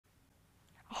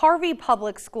Harvey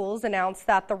Public Schools announced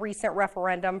that the recent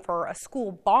referendum for a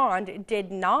school bond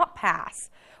did not pass.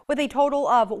 With a total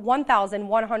of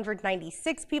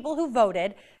 1,196 people who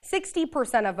voted,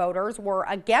 60% of voters were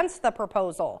against the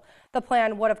proposal. The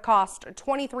plan would have cost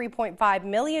 $23.5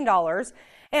 million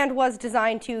and was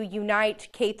designed to unite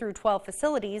K-12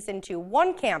 facilities into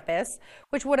one campus,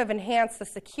 which would have enhanced the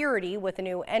security with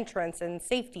new entrance and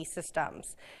safety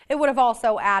systems. It would have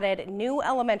also added new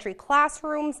elementary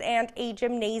classrooms and a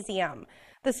gymnasium.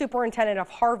 The superintendent of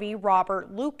Harvey,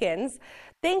 Robert Lukens,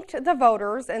 thanked the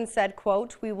voters and said,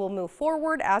 quote, "We will move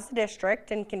forward as a district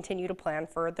and continue to plan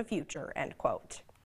for the future," end quote.